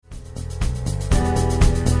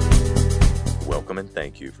Welcome and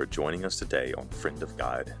thank you for joining us today on Friend of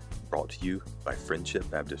God, brought to you by Friendship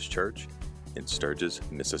Baptist Church in Sturgis,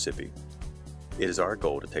 Mississippi. It is our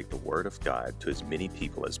goal to take the Word of God to as many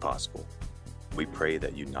people as possible. We pray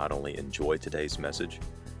that you not only enjoy today's message,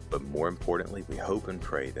 but more importantly, we hope and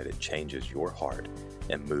pray that it changes your heart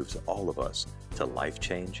and moves all of us to life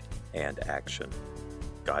change and action.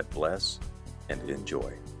 God bless and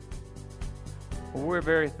enjoy. Well, we're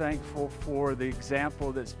very thankful for the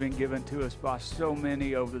example that's been given to us by so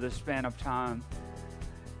many over the span of time.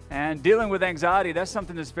 And dealing with anxiety, that's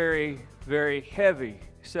something that's very, very heavy.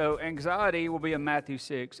 So anxiety will be in Matthew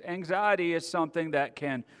 6. Anxiety is something that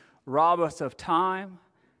can rob us of time,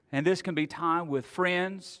 and this can be time with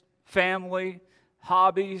friends, family,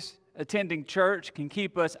 hobbies. Attending church can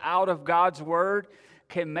keep us out of God's Word,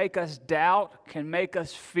 can make us doubt, can make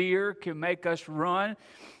us fear, can make us run.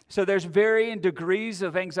 So there's varying degrees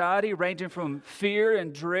of anxiety, ranging from fear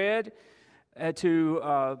and dread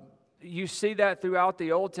to, you see that throughout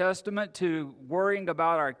the Old Testament, to worrying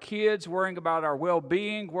about our kids, worrying about our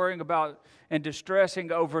well-being, worrying about and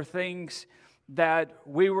distressing over things that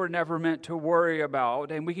we were never meant to worry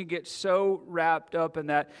about. And we can get so wrapped up in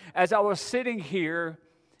that. As I was sitting here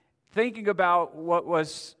thinking about what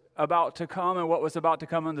was about to come and what was about to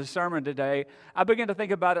come in the sermon today, I began to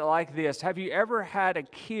think about it like this. Have you ever had a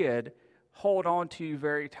kid hold on to you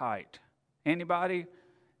very tight? Anybody?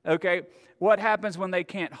 Okay. What happens when they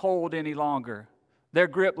can't hold any longer? Their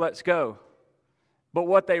grip lets go. But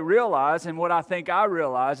what they realize, and what I think I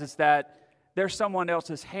realize, is that there's someone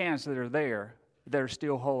else's hands that are there that are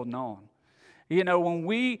still holding on. You know, when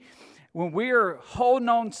we're holding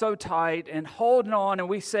on so tight and holding on and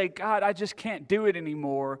we say, God, I just can't do it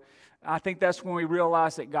anymore, I think that's when we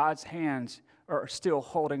realize that God's hands are still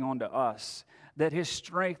holding on to us, that His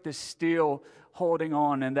strength is still holding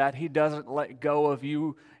on, and that He doesn't let go of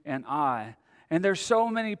you and I. And there's so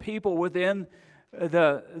many people within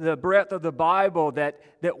the breadth of the Bible that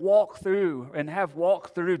walk through and have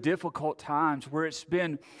walked through difficult times where it's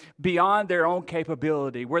been beyond their own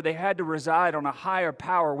capability, where they had to reside on a higher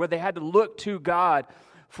power, where they had to look to God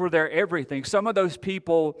for their everything. Some of those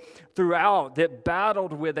people throughout that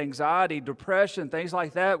battled with anxiety, depression, things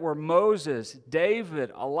like that were Moses,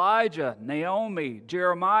 David, Elijah, Naomi,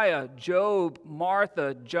 Jeremiah, Job,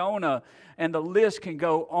 Martha, Jonah, and the list can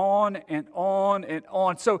go on and on and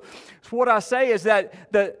on. So what I say is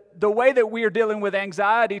that the way that we are dealing with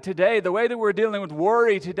anxiety today, the way that we're dealing with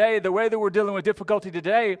worry today, the way that we're dealing with difficulty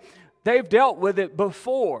today, they've dealt with it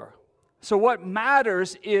before. So what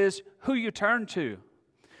matters is who you turn to,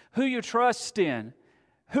 who you trust in,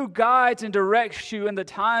 who guides and directs you in the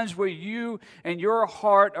times where you and your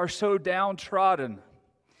heart are so downtrodden.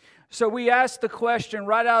 So we ask the question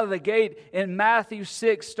right out of the gate in Matthew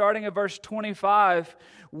 6, starting at verse 25,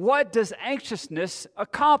 what does anxiousness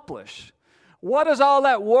accomplish? What does all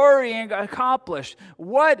that worrying accomplish?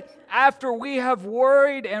 What, after we have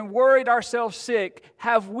worried and worried ourselves sick,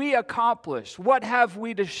 have we accomplished? What have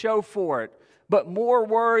we to show for it? But more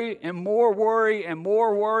worry and more worry and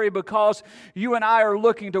more worry, because you and I are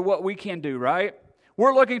looking to what we can do, right?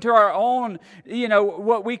 We're looking to our own,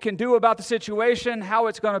 what we can do about the situation, how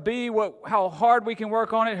it's going to be, how hard we can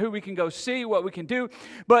work on it, who we can go see, what we can do.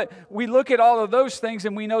 But we look at all of those things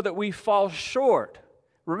and we know that we fall short.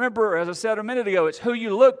 Remember, as I said a minute ago, it's who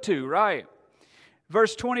you look to, right?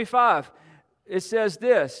 Verse 25, it says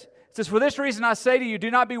this. It says, for this reason I say to you, do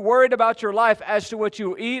not be worried about your life as to what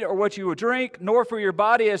you will eat or what you will drink, nor for your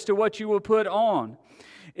body as to what you will put on.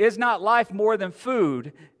 Is not life more than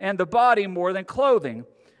food, and the body more than clothing?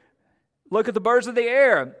 Look at the birds of the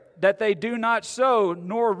air, that they do not sow,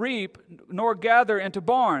 nor reap, nor gather into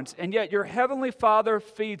barns, and yet your heavenly Father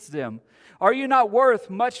feeds them. Are you not worth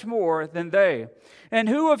much more than they? And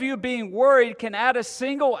who of you, being worried, can add a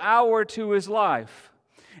single hour to his life?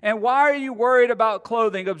 And why are you worried about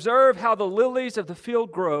clothing? Observe how the lilies of the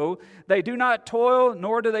field grow. They do not toil,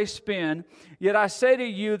 nor do they spin. Yet I say to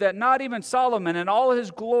you that not even Solomon in all his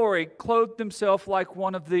glory clothed himself like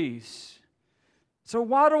one of these. So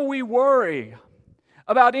why do we worry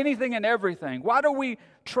about anything and everything? Why do we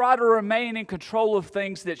try to remain in control of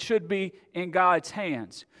things that should be in God's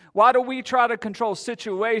hands? Why do we try to control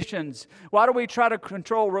situations? Why do we try to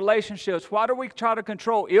control relationships? Why do we try to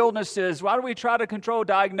control illnesses? Why do we try to control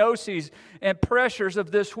diagnoses and pressures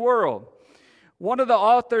of this world? One of the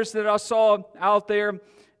authors that I saw out there,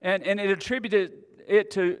 and it attributed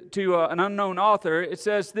it to an unknown author, it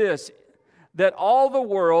says this, that all the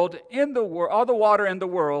water in the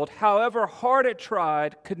world, however hard it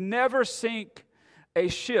tried, could never sink a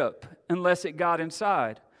ship unless it got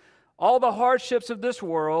inside. All the hardships of this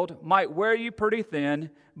world might wear you pretty thin,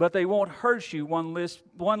 but they won't hurt you one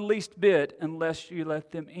least bit unless you let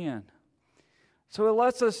them in. So it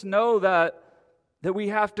lets us know that we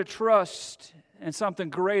have to trust in something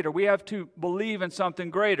greater. We have to believe in something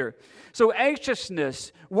greater. So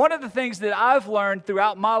anxiousness, one of the things that I've learned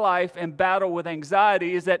throughout my life in battle with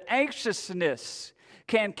anxiety is that anxiousness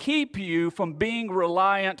can keep you from being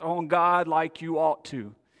reliant on God like you ought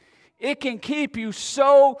to. It can keep you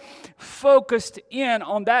so focused in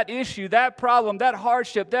on that issue, that problem, that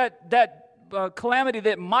hardship, that calamity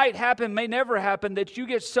that might happen, may never happen, that you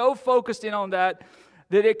get so focused in on that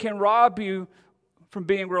it can rob you from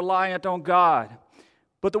being reliant on God.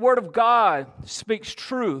 But the Word of God speaks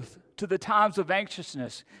truth to the times of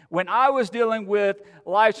anxiousness. When I was dealing with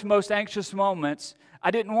life's most anxious moments, I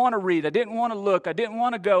didn't want to read, I didn't want to look, I didn't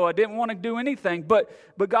want to go, I didn't want to do anything. But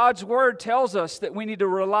God's Word tells us that we need to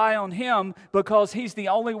rely on Him because He's the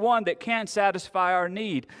only one that can satisfy our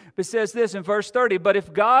need. It says this in verse 30, "But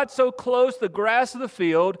if God so clothes the grass of the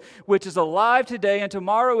field, which is alive today and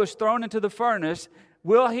tomorrow is thrown into the furnace,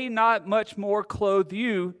 will He not much more clothe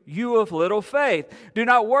you, you of little faith? Do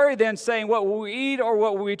not worry then, saying, what will we eat, or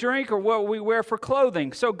what will we drink, or what will we wear for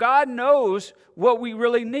clothing?" So God knows what we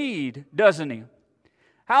really need, doesn't He?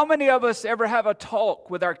 How many of us ever have a talk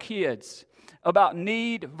with our kids about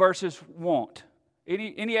need versus want?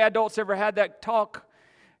 Any adults ever had that talk?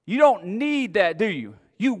 You don't need that, do you?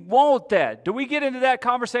 You want that. Do we get into that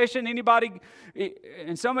conversation? Anybody?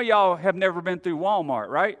 And some of y'all have never been through Walmart,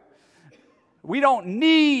 right? We don't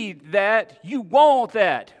need that. You want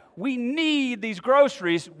that. We need these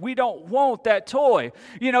groceries. We don't want that toy.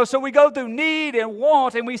 So we go through need and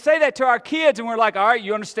want, and we say that to our kids, and we're like, all right,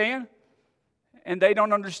 you understand? And they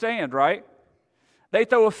don't understand, right? They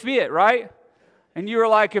throw a fit, right? And you're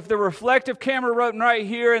like, if the reflective camera wasn't right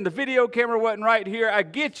here and the video camera wasn't right here, I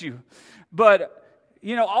get you. But,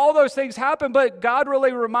 all those things happen, but God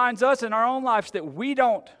really reminds us in our own lives that we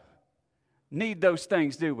don't need those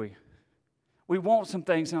things, do we? We want some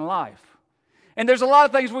things in life. And there's a lot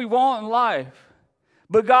of things we want in life.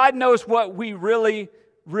 But God knows what we really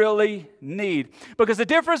need. Because the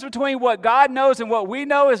difference between what God knows and what we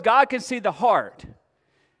know is God can see the heart.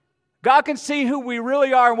 God can see who we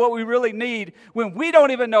really are and what we really need when we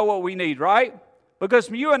don't even know what we need, right? Because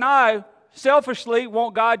you and I selfishly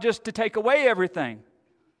want God just to take away everything.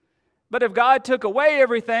 But if God took away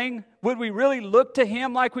everything, would we really look to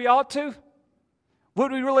Him like we ought to?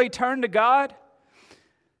 Would we really turn to God?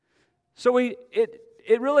 So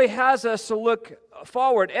it really has us to look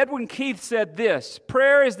forward. Edwin Keith said this: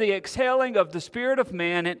 prayer is the exhaling of the spirit of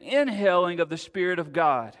man and inhaling of the Spirit of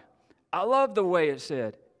God. I love the way it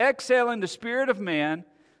said. Exhaling the spirit of man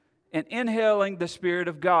and inhaling the Spirit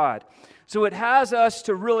of God. So it has us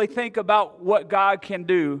to really think about what God can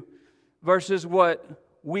do versus what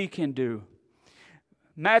we can do.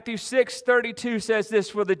 Matthew 6:32 says this: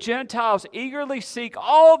 "For the Gentiles eagerly seek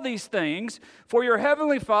all these things, for your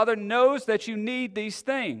heavenly Father knows that you need these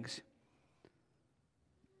things."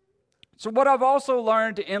 So what I've also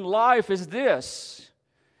learned in life is this: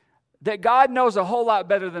 that God knows a whole lot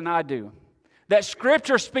better than I do. That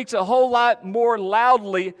Scripture speaks a whole lot more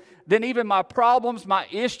loudly than even my problems, my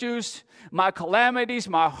issues, my calamities,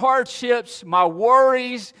 my hardships, my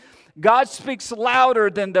worries. God speaks louder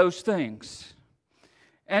than those things.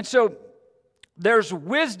 And so there's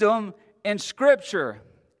wisdom in Scripture,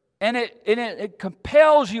 and it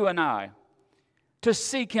compels you and I to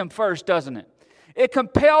seek Him first, doesn't it? It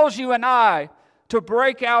compels you and I to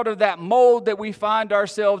break out of that mold that we find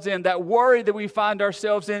ourselves in, that worry that we find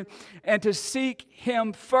ourselves in, and to seek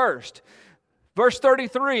Him first. Verse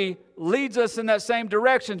 33 leads us in that same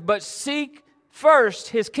direction. "But seek first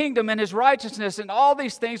His kingdom and His righteousness, and all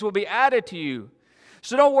these things will be added to you.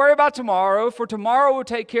 So don't worry about tomorrow, for tomorrow will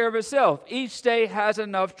take care of itself. Each day has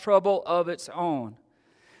enough trouble of its own."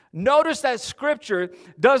 Notice that Scripture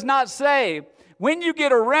does not say, when you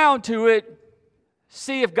get around to it,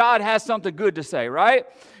 see if God has something good to say, right?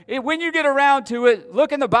 When you get around to it,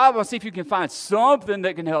 look in the Bible and see if you can find something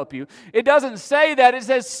that can help you. It doesn't say that. It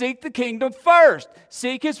says seek the kingdom first.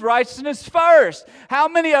 Seek His righteousness first. How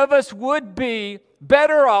many of us would be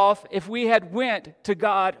better off if we had went to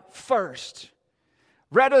God first?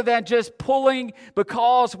 Rather than just pulling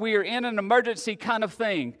because we are in an emergency kind of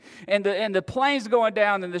thing. And the plane's going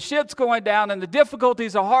down and the ship's going down and the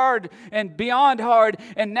difficulties are hard and beyond hard.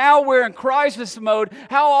 And now we're in crisis mode.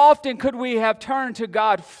 How often could we have turned to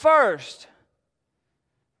God first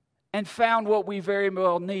and found what we very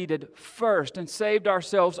well needed first and saved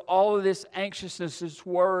ourselves all of this anxiousness, this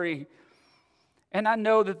worry, And I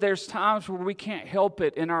know that there's times where we can't help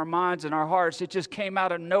it in our minds and our hearts. It just came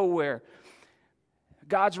out of nowhere.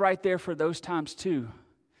 God's right there for those times too.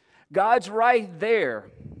 God's right there.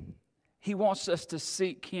 He wants us to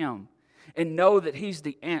seek Him and know that He's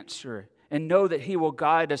the answer and know that He will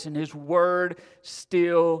guide us. And His Word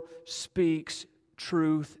still speaks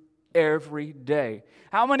truth every day.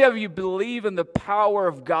 How many of you believe in the power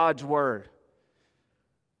of God's Word?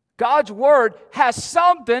 God's Word has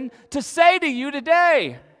something to say to you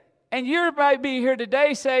today. And you might be here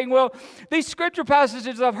today saying, well, these scripture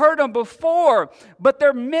passages, I've heard them before, but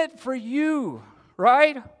they're meant for you,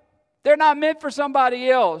 right? They're not meant for somebody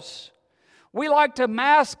else. We like to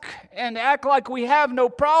mask and act like we have no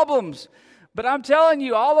problems. But I'm telling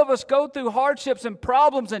you, all of us go through hardships and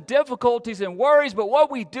problems and difficulties and worries, but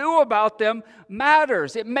what we do about them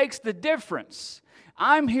matters. It makes the difference.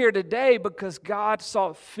 I'm here today because God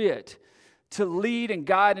saw fit to lead and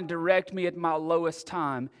guide and direct me at my lowest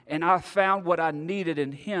time, and I found what I needed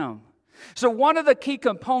in Him. So one of the key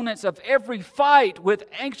components of every fight with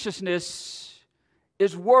anxiousness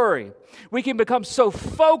is worry. We can become so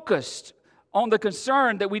focused on the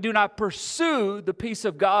concern that we do not pursue the peace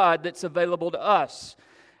of God that's available to us.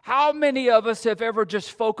 How many of us have ever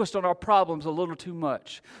just focused on our problems a little too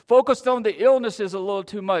much? Focused on the illnesses a little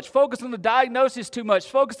too much? Focused on the diagnosis too much?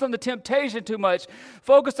 Focused on the temptation too much?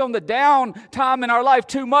 Focused on the down time in our life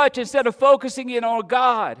too much instead of focusing in on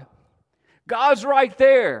God? God's right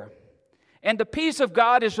there. And the peace of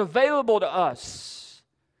God is available to us.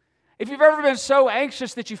 If you've ever been so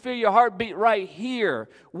anxious that you feel your heartbeat right here,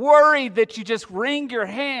 worried that you just wring your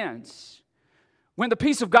hands, when the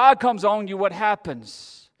peace of God comes on you, what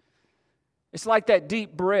happens? It's like that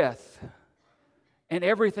deep breath, and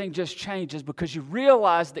everything just changes because you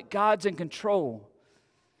realize that God's in control.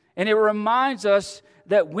 And it reminds us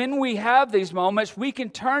that when we have these moments, we can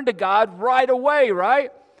turn to God right away,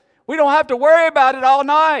 right? We don't have to worry about it all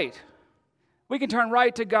night. We can turn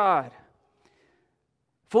right to God.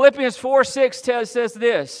 Philippians 4:6 says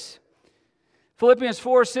this. Philippians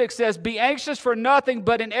 4:6 says, "Be anxious for nothing,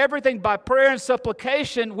 but in everything by prayer and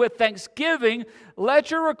supplication with thanksgiving, let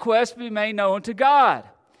your requests be made known to God."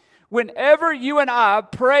 Whenever you and I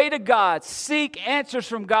pray to God, seek answers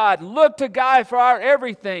from God, look to God for our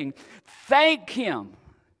everything, thank Him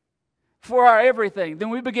for our everything, then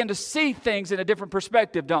we begin to see things in a different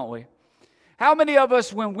perspective, don't we? How many of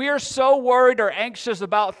us, when we're so worried or anxious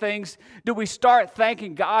about things, do we start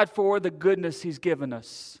thanking God for the goodness He's given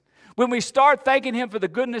us? When we start thanking Him for the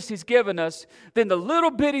goodness He's given us, then the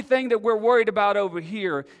little bitty thing that we're worried about over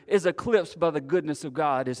here is eclipsed by the goodness of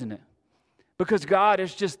God, isn't it? Because God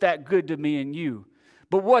is just that good to me and you.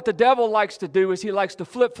 But what the devil likes to do is he likes to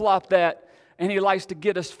flip-flop that, and he likes to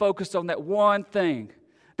get us focused on that one thing,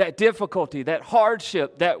 that difficulty, that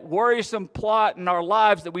hardship, that worrisome plot in our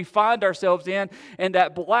lives that we find ourselves in, and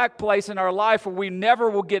that black place in our life where we never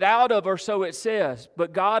will get out of, or so it says.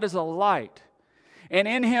 But God is a light, and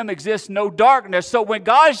in Him exists no darkness. So when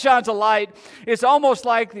God shines a light, it's almost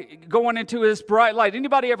like going into His bright light.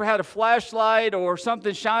 Anybody ever had a flashlight or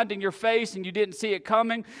something shined in your face and you didn't see it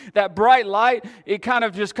coming? That bright light, it kind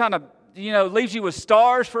of leaves you with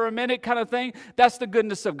stars for a minute kind of thing. That's the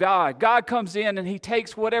goodness of God. God comes in and He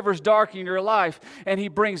takes whatever's dark in your life and He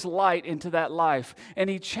brings light into that life, and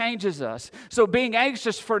He changes us. So being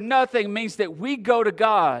anxious for nothing means that we go to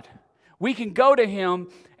God. We can go to Him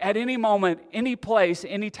at any moment, any place,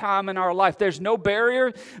 any time in our life. There's no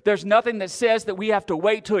barrier. There's nothing that says that we have to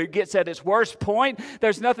wait till it gets at its worst point.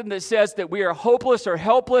 There's nothing that says that we are hopeless or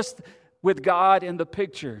helpless with God in the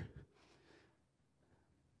picture.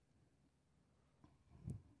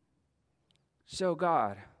 So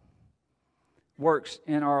God works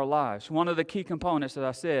in our lives. One of the key components, as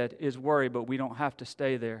I said, is worry, but we don't have to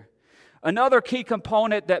stay there. Another key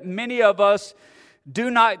component that many of us do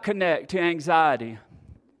not connect to anxiety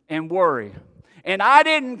and worry. And I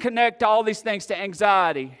didn't connect all these things to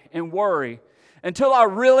anxiety and worry until I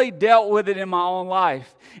really dealt with it in my own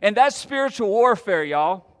life. And that's spiritual warfare,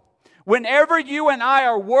 y'all. Whenever you and I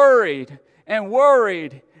are worried and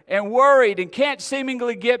can't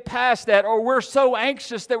seemingly get past that, or we're so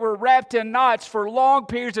anxious that we're wrapped in knots for long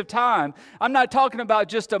periods of time. I'm not talking about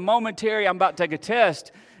just a momentary, I'm about to take a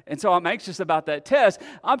test, and so I'm anxious about that test.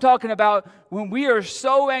 I'm talking about when we are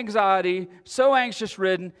so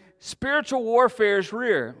anxious-ridden, spiritual warfare is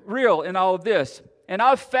real in all of this. And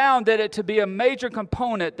I've found that it to be a major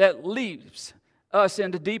component that leads us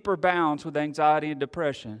into deeper bounds with anxiety and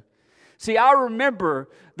depression. See, I remember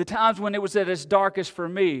the times when it was at its darkest for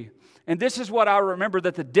me. And this is what I remember,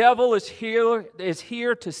 that the devil is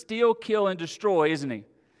here to steal, kill, and destroy, isn't he?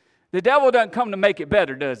 The devil doesn't come to make it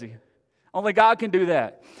better, does he? Only God can do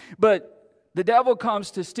that. But the devil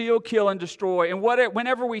comes to steal, kill, and destroy. And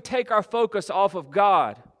whenever we take our focus off of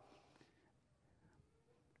God,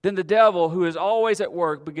 then the devil, who is always at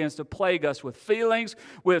work, begins to plague us with feelings,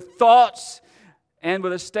 with thoughts, and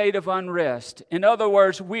with a state of unrest. In other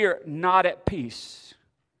words, we are not at peace.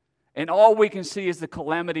 And all we can see is the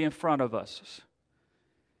calamity in front of us.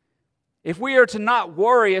 If we are to not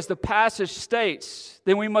worry, as the passage states,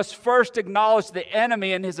 then we must first acknowledge the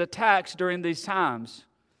enemy and his attacks during these times.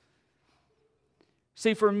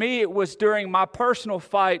 See, for me, it was during my personal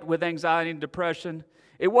fight with anxiety and depression.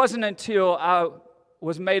 It wasn't until I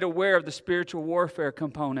was made aware of the spiritual warfare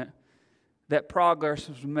component that progress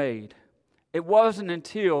was made. It wasn't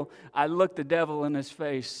until I looked the devil in his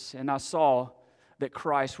face and I saw that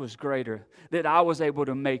Christ was greater, that I was able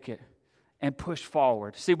to make it and push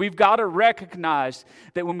forward. See, we've got to recognize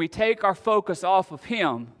that when we take our focus off of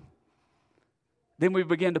Him, then we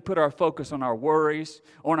begin to put our focus on our worries,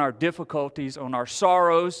 on our difficulties, on our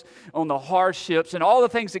sorrows, on the hardships, and all the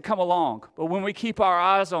things that come along. But when we keep our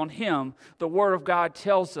eyes on Him, the Word of God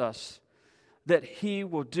tells us that He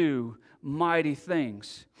will do mighty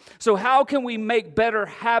things. So how can we make better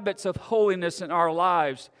habits of holiness in our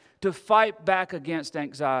lives to fight back against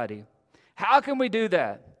anxiety? How can we do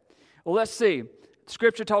that? Well, let's see.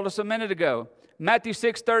 Scripture told us a minute ago, Matthew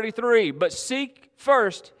 6:33, but seek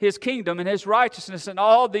first His kingdom and His righteousness, and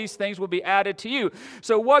all these things will be added to you.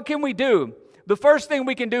 So what can we do? The first thing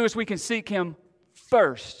we can do is we can seek Him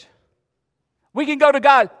first. We can go to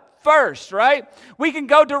God first, right? We can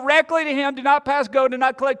go directly to Him. Do not pass go, do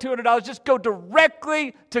not collect $200. Just go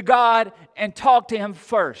directly to God and talk to Him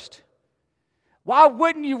first. Why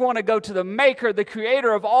wouldn't you want to go to the Maker, the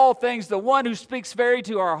Creator of all things, the one who speaks very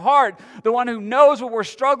to our heart, the one who knows what we're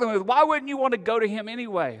struggling with? Why wouldn't you want to go to Him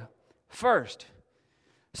anyway? First.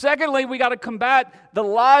 Secondly, we got to combat the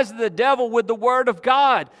lies of the devil with the Word of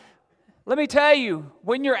God. Let me tell you,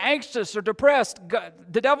 when you're anxious or depressed,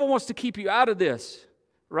 the devil wants to keep you out of this,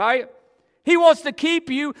 right? He wants to keep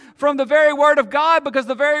you from the very Word of God, because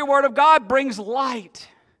the very Word of God brings light.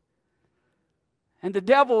 And the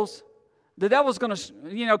devil's going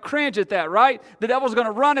to, cringe at that, right? The devil's going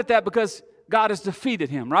to run at that because God has defeated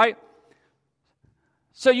him, right?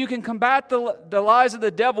 So you can combat the lies of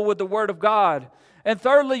the devil with the Word of God. And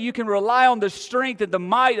thirdly, you can rely on the strength and the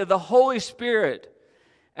might of the Holy Spirit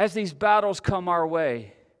as these battles come our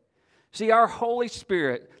way. See, our Holy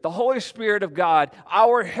Spirit, the Holy Spirit of God,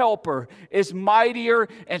 our helper, is mightier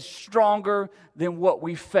and stronger than what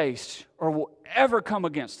we face or will ever come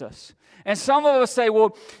against us. And some of us say,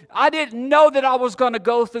 well, I didn't know that I was going to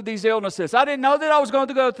go through these illnesses. I didn't know that I was going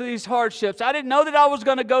to go through these hardships. I didn't know that I was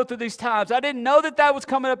going to go through these times. I didn't know that that was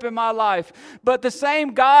coming up in my life. But the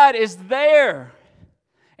same God is there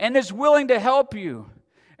and is willing to help you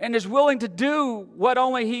and is willing to do what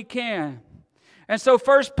only He can. And so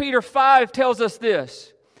 1 Peter 5 tells us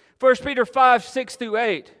this. 1 Peter 5, 6 through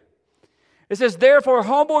 8. It says, therefore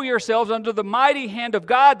humble yourselves under the mighty hand of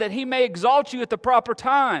God, that He may exalt you at the proper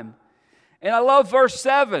time. And I love verse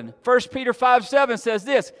 7. 1 Peter 5, 7 says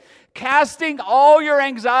this, casting all your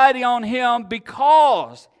anxiety on Him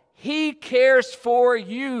because He cares for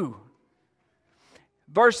you.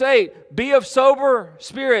 Verse 8, be of sober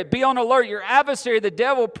spirit, be on alert. Your adversary, the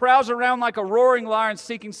devil, prowls around like a roaring lion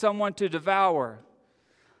seeking someone to devour.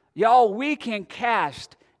 Y'all, we can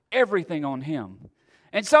cast everything on Him.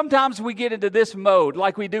 And sometimes we get into this mode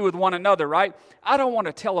like we do with one another, right? I don't want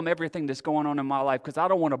to tell them everything that's going on in my life because I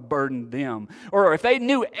don't want to burden them. Or if they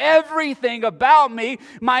knew everything about me,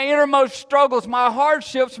 my innermost struggles, my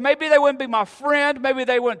hardships, maybe they wouldn't be my friend, maybe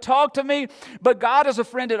they wouldn't talk to me. But God is a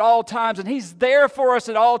friend at all times, and He's there for us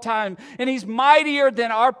at all times. And He's mightier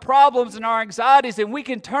than our problems and our anxieties, and we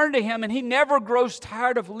can turn to Him, and He never grows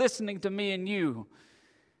tired of listening to me and you.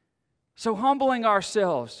 So humbling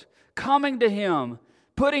ourselves, coming to Him,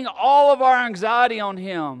 putting all of our anxiety on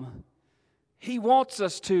Him. He wants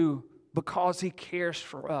us to because He cares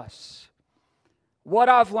for us. What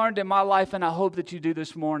I've learned in my life, and I hope that you do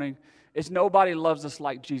this morning, is nobody loves us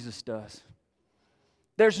like Jesus does.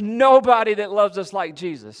 There's nobody that loves us like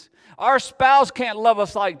Jesus. Our spouse can't love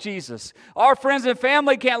us like Jesus. Our friends and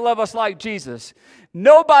family can't love us like Jesus.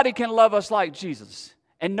 Nobody can love us like Jesus.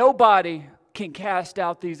 And nobody can cast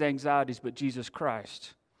out these anxieties but Jesus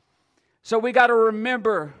Christ. So we got to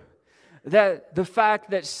remember that the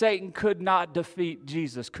fact that Satan could not defeat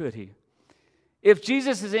Jesus, could he? If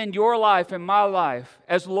Jesus is in your life and my life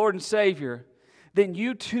as Lord and Savior, then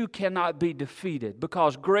you too cannot be defeated,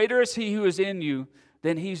 because greater is He who is in you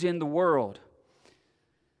than he's in the world.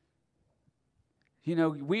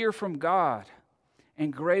 We are from God,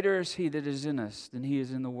 and greater is He that is in us than he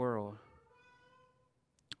is in the world.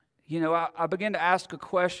 I began to ask a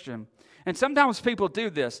question. And sometimes people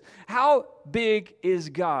do this. How big is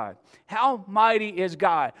God? How mighty is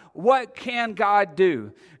God? What can God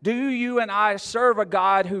do? Do you and I serve a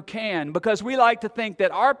God who can? Because we like to think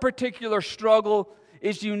that our particular struggle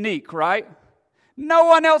is unique, right? No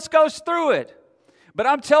one else goes through it. But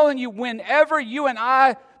I'm telling you, whenever you and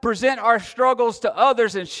I present our struggles to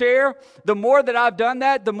others and share, the more that I've done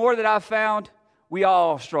that, the more that I've found we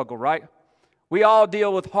all struggle, right? We all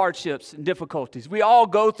deal with hardships and difficulties. We all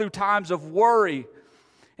go through times of worry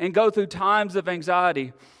and go through times of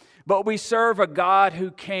anxiety. But we serve a God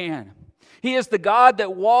who can. He is the God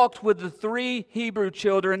that walked with the 3 Hebrew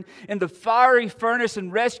children in the fiery furnace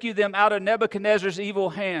and rescued them out of Nebuchadnezzar's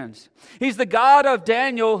evil hands. He's the God of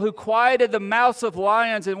Daniel who quieted the mouths of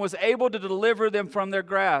lions and was able to deliver them from their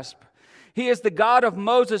grasp. He is the God of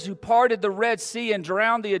Moses who parted the Red Sea and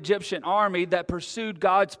drowned the Egyptian army that pursued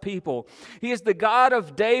God's people. He is the God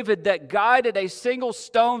of David that guided a single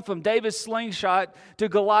stone from David's slingshot to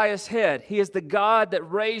Goliath's head. He is the God that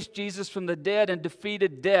raised Jesus from the dead and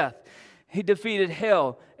defeated death. He defeated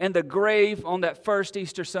hell and the grave on that first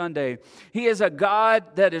Easter Sunday. He is a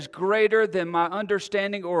God that is greater than my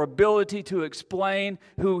understanding or ability to explain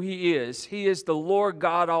who He is. He is the Lord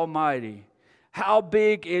God Almighty. How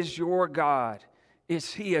big is your God?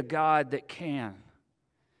 Is He a God that can?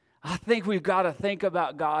 I think we've got to think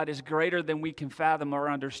about God as greater than we can fathom or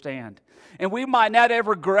understand. And we might not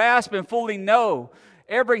ever grasp and fully know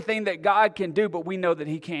everything that God can do, but we know that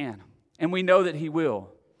He can. And we know that He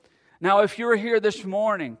will. Now, if you're here this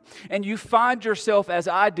morning and you find yourself, as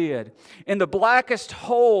I did, in the blackest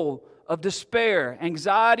hole of despair,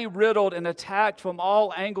 anxiety riddled and attacked from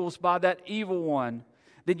all angles by that evil one,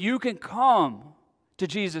 then you can come to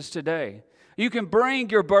Jesus today. You can bring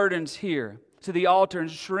your burdens here to the altar and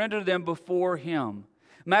surrender them before Him.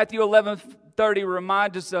 Matthew 11:30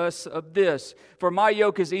 reminds us of this: "For my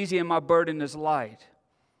yoke is easy and my burden is light."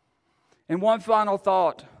 And one final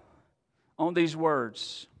thought on these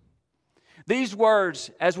words. These words,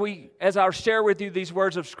 as I share with you these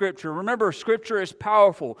words of Scripture, remember, Scripture is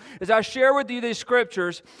powerful. As I share with you these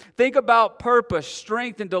Scriptures, think about purpose,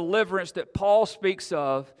 strength, and deliverance that Paul speaks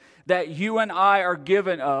of, that you and I are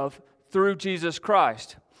given of through Jesus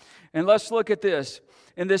Christ. And let's look at this.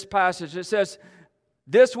 In this passage, it says,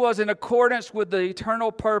 "This was in accordance with the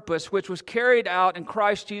eternal purpose which was carried out in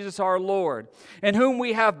Christ Jesus our Lord, in whom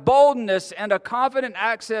we have boldness and a confident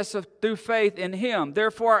access through faith in Him.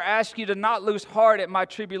 Therefore I ask you to not lose heart at my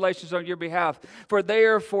tribulations on your behalf, for they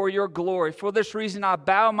are for your glory. For this reason I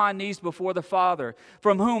bow my knees before the Father,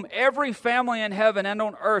 from whom every family in heaven and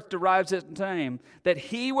on earth derives its name, that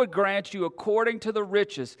He would grant you according to the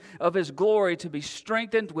riches of His glory to be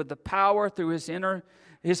strengthened with the power through His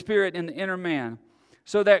Spirit in the inner man,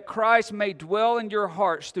 so that Christ may dwell in your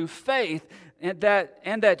hearts through faith, and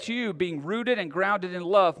that you, being rooted and grounded in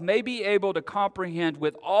love, may be able to comprehend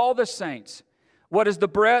with all the saints what is the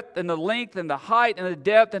breadth and the length and the height and the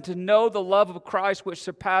depth, and to know the love of Christ which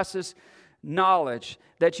surpasses knowledge,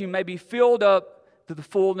 that you may be filled up to the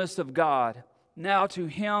fullness of God. Now to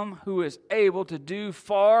Him who is able to do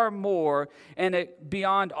far more and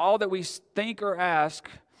beyond all that we think or ask,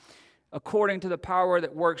 according to the power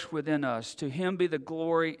that works within us. To Him be the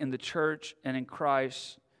glory in the church and in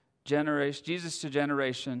Christ, Jesus to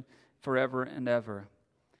generation, forever and ever."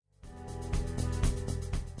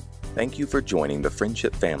 Thank you for joining the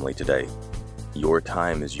Friendship family today. Your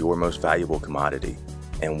time is your most valuable commodity,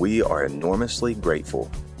 and we are enormously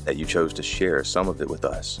grateful that you chose to share some of it with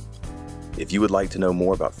us. If you would like to know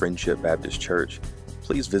more about Friendship Baptist Church,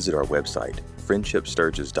 please visit our website,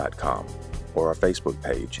 friendshipsturgis.com, or our Facebook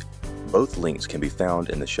page. Both links can be found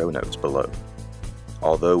in the show notes below.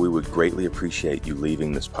 Although we would greatly appreciate you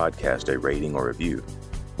leaving this podcast a rating or review,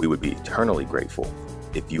 we would be eternally grateful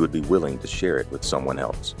if you would be willing to share it with someone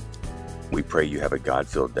else. We pray you have a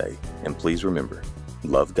God-filled day, and please remember,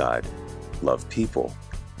 love God, love people,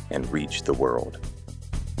 and reach the world.